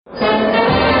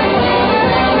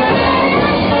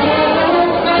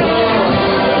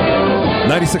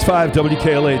96.5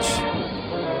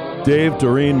 WKLH. Dave,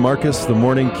 Doreen, Marcus, the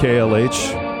morning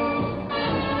KLH.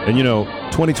 And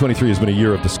 2023 has been a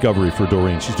year of discovery for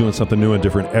Doreen. She's doing something new and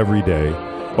different every day.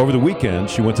 Over the weekend,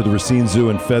 she went to the Racine Zoo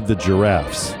and fed the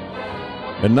giraffes.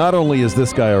 And not only is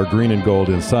this guy our green and gold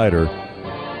insider,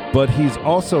 but he's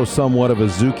also somewhat of a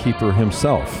zookeeper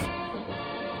himself.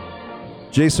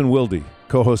 Jason Wilde,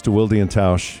 co-host of Wilde and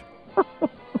Tausch.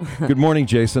 Good morning,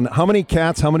 Jason. How many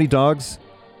cats, how many dogs?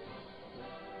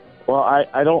 Well,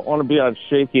 I don't want to be on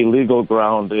shaky legal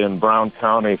ground in Brown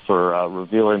County for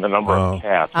revealing the number of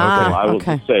cats. I would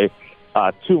say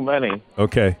too many.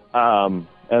 Okay. And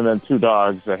then 2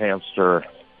 dogs, a hamster,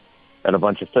 and a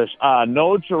bunch of fish.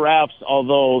 No giraffes,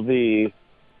 although the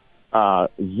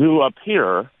zoo up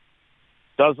here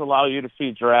does allow you to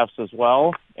feed giraffes as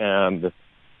well, and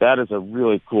that is a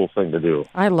really cool thing to do.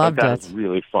 I loved it. That was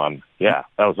really fun. Yeah,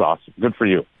 that was awesome. Good for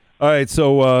you. All right,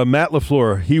 so Matt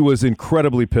LaFleur, he was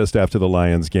incredibly pissed after the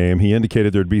Lions game. He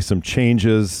indicated there'd be some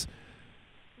changes.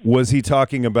 Was he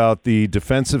talking about the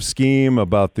defensive scheme,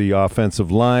 about the offensive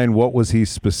line? What was he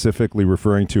specifically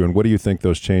referring to, and what do you think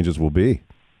those changes will be?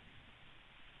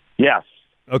 Yes.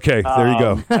 Okay, there you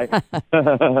go.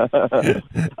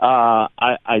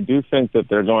 I do think that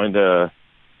they're going to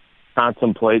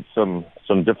contemplate some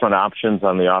different options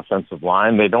on the offensive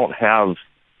line. They don't have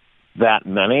that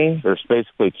many. There's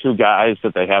basically 2 guys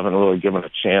that they haven't really given a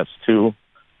chance to.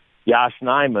 Yosh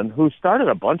Nijman, who started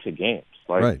a bunch of games.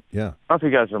 Right, yeah. I don't know if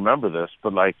you guys remember this,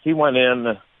 but he went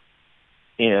in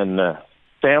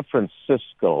San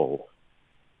Francisco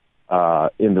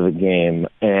into the game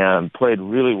and played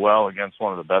really well against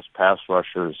one of the best pass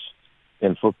rushers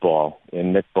in football,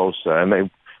 in Nick Bosa. And they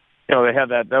had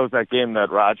that was that game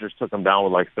that Rodgers took them down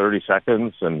with 30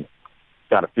 seconds and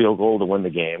got a field goal to win the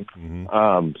game.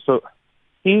 Mm-hmm. So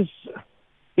he's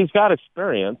got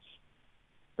experience.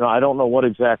 I don't know what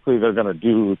exactly they're going to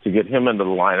do to get him into the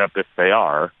lineup if they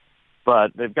are,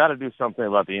 but they've got to do something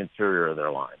about the interior of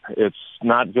their line. It's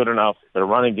not good enough. Their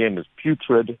running game is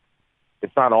putrid.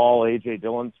 It's not all A.J.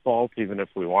 Dillon's fault, even if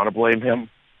we want to blame him,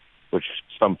 which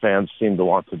some fans seem to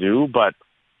want to do. But,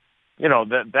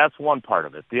 that's one part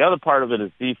of it. The other part of it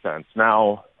is defense.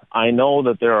 Now, I know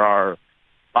that there are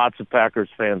lots of Packers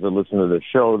fans that listen to this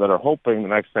show that are hoping the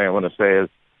next thing I'm going to say is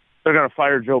they're going to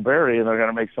fire Joe Barry and they're going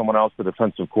to make someone else the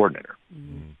defensive coordinator.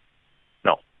 Mm-hmm.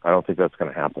 No, I don't think that's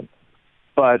going to happen.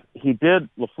 But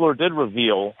LaFleur did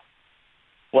reveal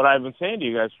what I've been saying to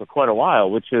you guys for quite a while,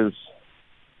 which is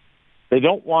they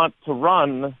don't want to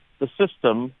run the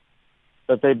system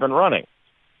that they've been running.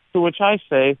 To which I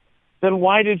say, then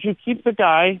why did you keep the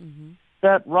guy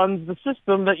that runs the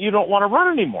system that you don't want to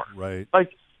run anymore? Right.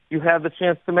 You had the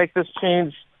chance to make this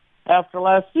change after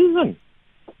last season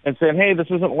and saying, hey, this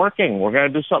isn't working. We're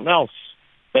going to do something else.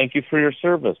 Thank you for your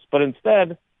service. But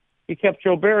instead, he kept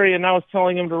Joe Barry, and now is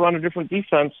telling him to run a different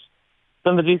defense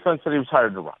than the defense that he was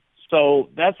hired to run. So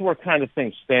that's where kind of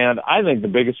things stand. I think the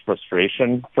biggest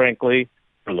frustration, frankly,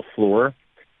 for LaFleur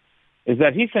is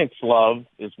that he thinks Love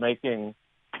is making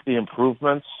the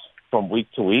improvements from week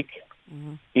to week.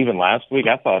 Mm-hmm. Even last week,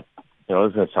 I thought, this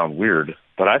is going to sound weird,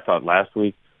 but I thought last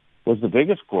week was the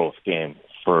biggest growth game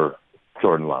for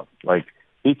Jordan Love.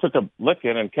 He took a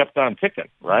licking and kept on ticking,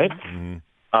 right?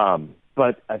 Mm-hmm.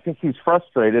 But I think he's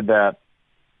frustrated that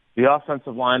the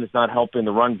offensive line is not helping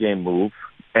the run game move,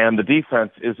 and the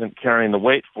defense isn't carrying the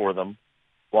weight for them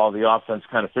while the offense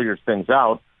kind of figures things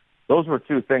out. Those were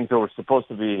 2 things that were supposed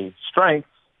to be strengths,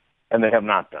 and they have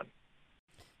not been.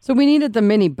 So we needed the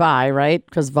mini bye, right?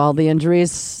 Because of all the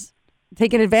injuries.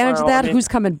 Taking advantage of that? Who's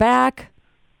coming back?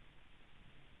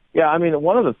 Yeah,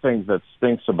 one of the things that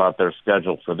stinks about their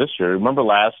schedule for this year, remember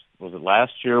last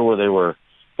year where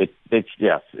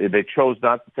they chose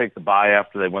not to take the bye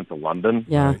after they went to London?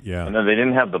 Yeah. Yeah. And then they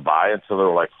didn't have the bye until there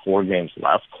were 4 games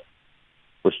left,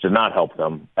 which did not help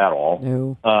them at all.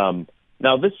 No.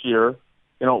 Now this year,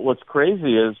 what's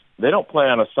crazy is they don't play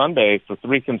on a Sunday for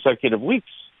 3 consecutive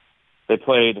weeks. They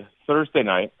played Thursday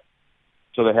night,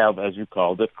 so they have, as you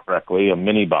called it correctly, a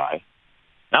mini bye.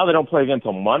 Now they don't play again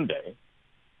until Monday.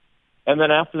 And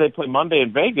then after they play Monday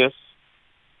in Vegas,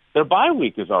 their bye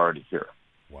week is already here.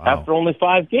 Wow. After only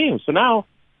 5 games. So now,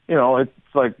 it's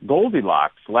like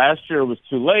Goldilocks. Last year it was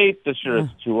too late. This year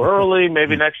it's too early.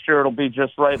 Maybe next year it'll be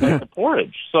just right like the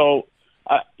porridge. So,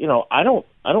 I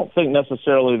don't think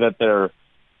necessarily that they're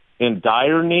in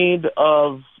dire need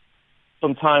of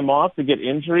some time off to get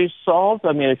injuries solved.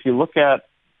 If you look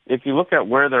at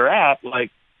where they're at,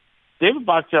 David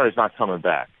Bakhtiari's not coming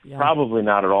back. Yeah. Probably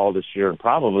not at all this year, and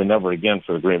probably never again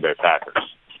for the Green Bay Packers.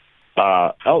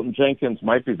 Elton Jenkins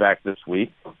might be back this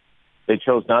week. They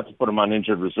chose not to put him on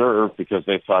injured reserve because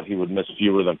they thought he would miss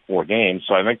fewer than 4 games.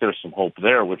 So I think there's some hope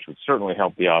there, which would certainly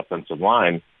help the offensive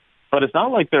line. But it's not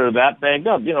like they're that banged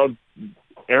up.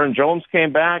 Aaron Jones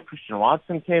came back, Christian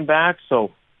Watson came back,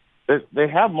 so they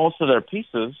have most of their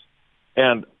pieces.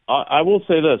 And I will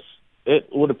say this, it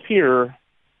would appear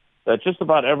that just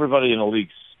about everybody in the league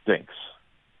stinks.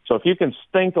 So if you can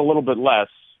stink a little bit less,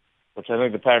 which I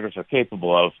think the Packers are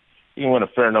capable of, you can win a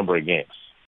fair number of games.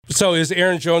 So is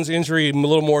Aaron Jones' injury a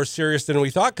little more serious than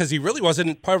we thought? Because he really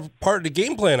wasn't part of the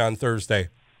game plan on Thursday.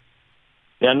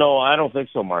 Yeah, no, I don't think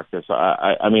so, Marcus.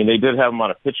 I mean, they did have him on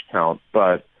a pitch count,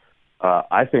 but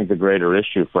I think the greater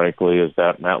issue, frankly, is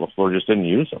that Matt LaFleur just didn't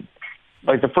use him.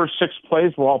 Like the first 6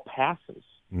 plays were all passes,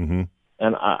 and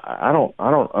I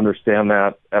don't understand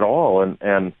that at all.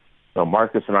 And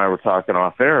Marcus and I were talking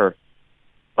off air.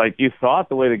 Like you thought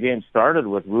the way the game started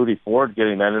with Rudy Ford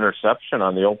getting that interception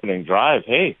on the opening drive,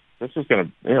 hey, this is going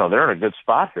to, they're in a good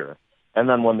spot here. And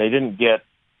then when they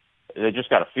just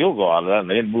got a field goal out of that and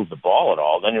they didn't move the ball at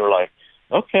all, then you were like,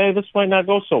 okay, this might not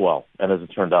go so well. And as it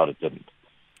turned out, it didn't.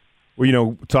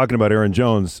 Well, talking about Aaron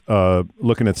Jones,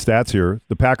 looking at stats here,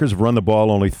 the Packers have run the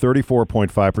ball only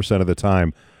 34.5% of the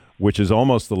time, which is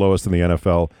almost the lowest in the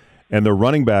NFL. And their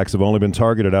running backs have only been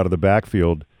targeted out of the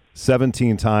backfield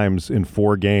 17 times in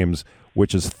 4 games,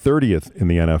 which is 30th in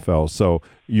the NFL. So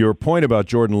your point about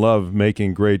Jordan Love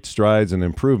making great strides and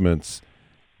improvements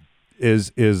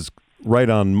is right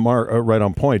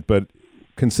on point. But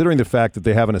considering the fact that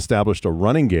they haven't established a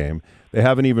running game, they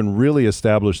haven't even really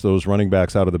established those running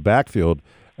backs out of the backfield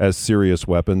as serious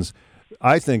weapons.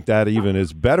 I think that even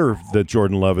is better that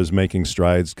Jordan Love is making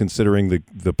strides, considering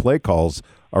the play calls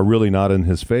are really not in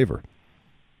his favor.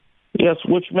 Yes,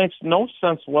 which makes no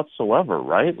sense whatsoever,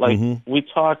 right? Like, we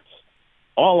talked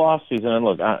all offseason, and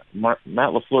look, Matt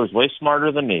LaFleur is way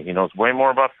smarter than me. He knows way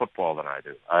more about football than I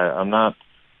do. I'm not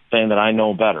saying that I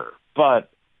know better, but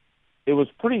it was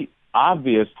pretty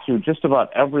obvious to just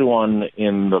about everyone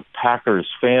in the Packers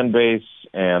fan base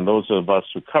and those of us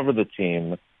who cover the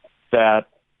team that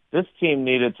this team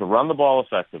needed to run the ball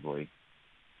effectively,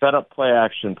 set up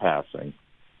play-action passing,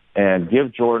 and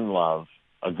give Jordan Love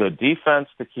a good defense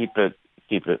to keep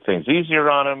things easier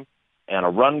on him, and a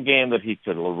run game that he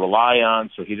could rely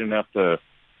on so he didn't have to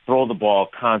throw the ball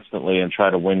constantly and try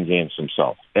to win games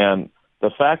himself. And the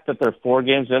fact that they're 4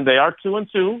 games in, they are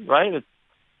 2-2, right?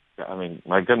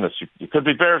 My goodness, you could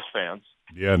be Bears fans.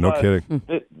 Yeah, no kidding.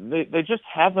 They just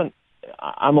haven't.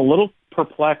 I'm a little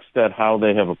perplexed at how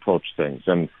they have approached things.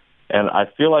 And I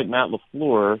feel like Matt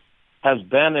LaFleur has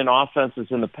been in offenses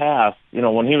in the past.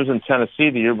 When he was in Tennessee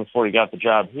the year before he got the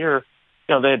job here,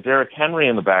 they had Derrick Henry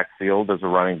in the backfield as a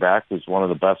running back who's one of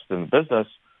the best in the business,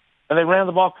 and they ran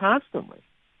the ball constantly.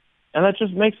 And that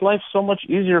just makes life so much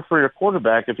easier for your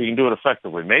quarterback if he can do it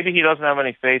effectively. Maybe he doesn't have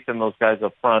any faith in those guys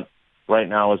up front right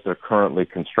now as they're currently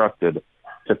constructed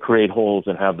to create holes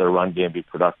and have their run game be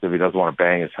productive. He doesn't want to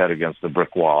bang his head against the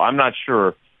brick wall. I'm not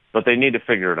sure, but they need to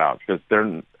figure it out because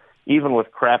even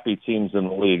with crappy teams in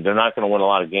the league, they're not going to win a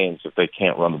lot of games if they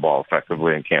can't run the ball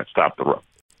effectively and can't stop the run.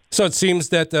 So it seems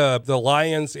that the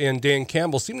Lions and Dan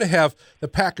Campbell seem to have the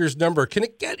Packers' number. Can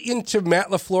it get into Matt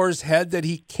LaFleur's head that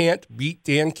he can't beat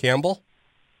Dan Campbell?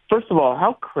 First of all,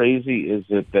 how crazy is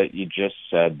it that you just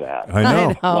said that? I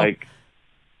know. Like,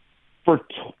 for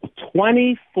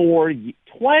 24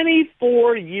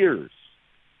 years,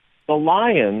 the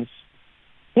Lions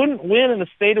couldn't win in the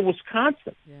state of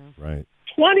Wisconsin. Yeah. Right.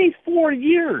 24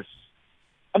 years.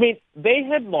 I mean, they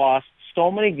had lost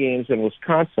so many games in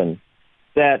Wisconsin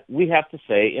that we have to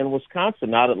say in Wisconsin,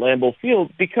 not at Lambeau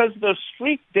Field, because the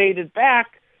streak dated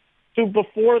back to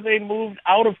before they moved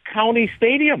out of County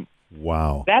Stadium.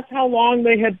 Wow. That's how long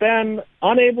they had been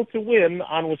unable to win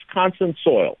on Wisconsin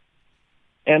soil.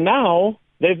 And now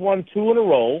they've won 2 in a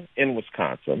row in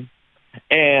Wisconsin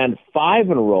and 5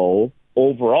 in a row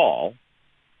overall.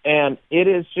 And it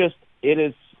is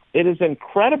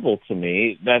incredible to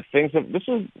me that things have, this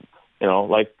is,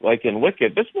 like in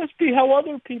Wicked, this must be how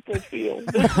other people feel.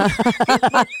 This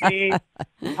must be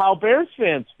how Bears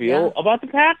fans feel about the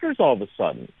Packers all of a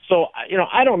sudden. So,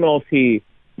 I don't know if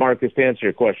Marcus, to answer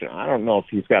your question, I don't know if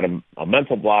he's got a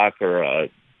mental block or a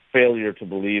failure to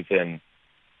believe in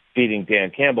beating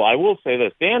Dan Campbell. I will say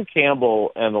this, Dan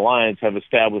Campbell and the Lions have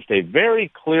established a very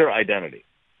clear identity.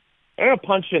 They're going to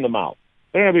punch you in the mouth.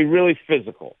 They're going to be really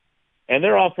physical. And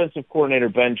their offensive coordinator,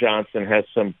 Ben Johnson, has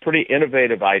some pretty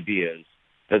innovative ideas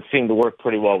that seem to work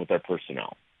pretty well with their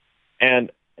personnel.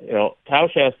 And,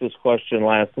 Tausch asked this question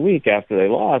last week after they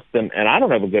lost, and I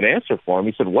don't have a good answer for him.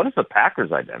 He said, what is the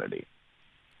Packers' identity?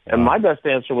 And my best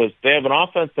answer was they have an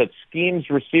offense that schemes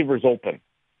receivers open.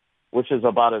 which is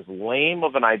about as lame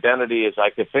of an identity as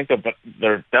I could think of, but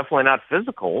they're definitely not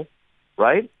physical,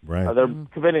 right? Right. They're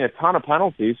committing a ton of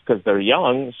penalties because they're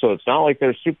young, so it's not like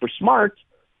they're super smart.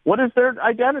 What is their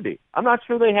identity? I'm not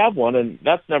sure they have one, and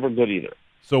that's never good either.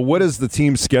 So what is the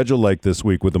team's schedule like this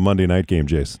week with the Monday night game,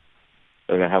 Jace?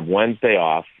 They're going to have Wednesday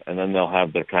off, and then they'll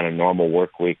have their kind of normal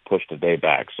work week pushed a day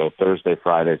back. So Thursday,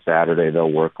 Friday, Saturday,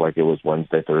 they'll work like it was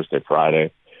Wednesday, Thursday,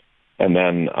 Friday. And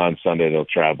then on Sunday, they'll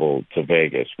travel to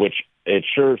Vegas, which it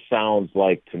sure sounds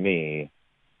like to me,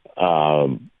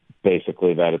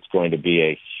 basically, that it's going to be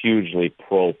a hugely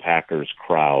pro-Packers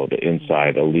crowd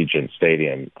inside Allegiant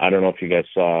Stadium. I don't know if you guys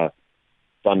saw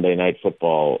Sunday Night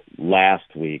Football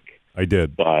last week. I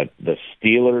did. But the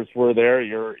Steelers were there,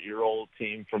 your old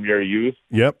team from your youth.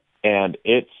 Yep. And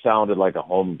it sounded like a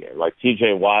home game. Like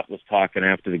T.J. Watt was talking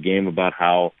after the game about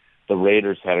how the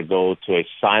Raiders had to go to a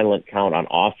silent count on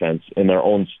offense in their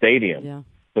own stadium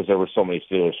because there were so many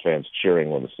Steelers fans cheering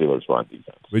when the Steelers were on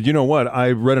defense. But you know what?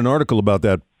 I read an article about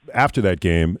that after that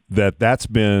game, that's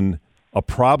been a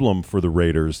problem for the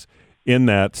Raiders in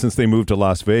that since they moved to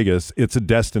Las Vegas, it's a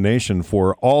destination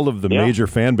for all of the major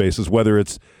fan bases, whether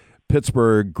it's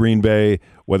Pittsburgh, Green Bay,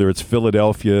 whether it's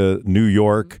Philadelphia, New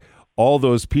York, all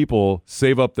those people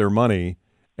save up their money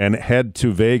and head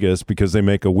to Vegas because they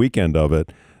make a weekend of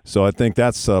it. So I think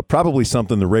that's probably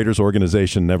something the Raiders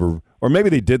organization never, or maybe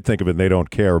they did think of it and they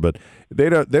don't care, but they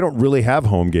don't really have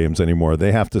home games anymore.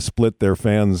 They have to split their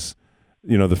fans,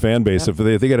 the fan base. If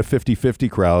they get a 50-50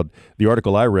 crowd, the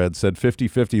article I read said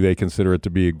 50-50 they consider it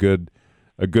to be a good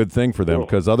thing for them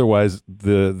because otherwise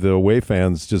the away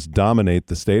fans just dominate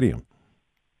the stadium.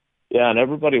 Yeah, and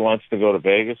everybody wants to go to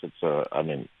Vegas.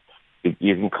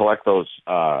 You can collect those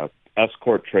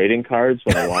escort trading cards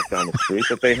when I walk down the street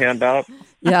that they hand out.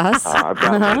 Yes. I've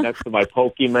got right next to my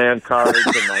Pokemon cards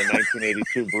and my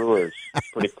 1982 Brewers.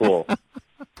 Pretty cool.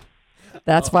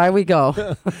 That's why we go.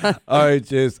 All right,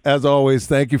 Jace. As always,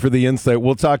 thank you for the insight.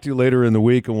 We'll talk to you later in the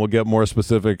week, and we'll get more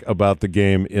specific about the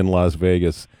game in Las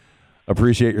Vegas.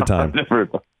 Appreciate your time.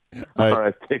 All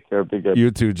right, take care. Be good.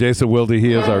 You too. Jason Wilde,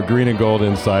 he is our green and gold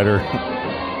insider.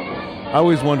 I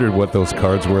always wondered what those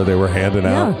cards were they were handing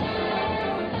out.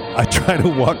 I try to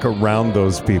walk around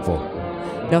those people.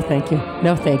 No, thank you.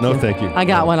 No, thank you. No, thank you. I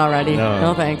got one already.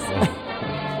 No thanks.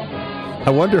 I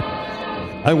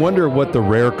wonder what the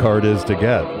rare card is to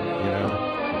get.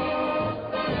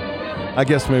 I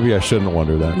guess maybe I shouldn't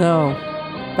wonder that. No,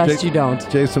 best you don't.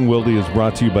 Jason Wilde is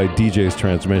brought to you by DJ's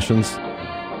Transmissions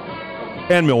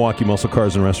and Milwaukee Muscle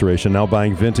Cars and Restoration. Now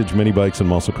buying vintage mini bikes and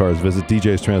muscle cars. Visit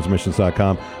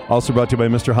djstransmissions.com. Also brought to you by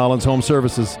Mr. Holland's Home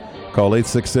Services. Call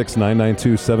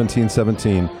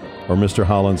 866-992-1717 or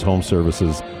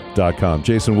MrHollandsHomeservices.com.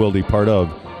 Jason Wilde, part of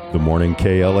the Morning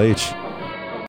KLH.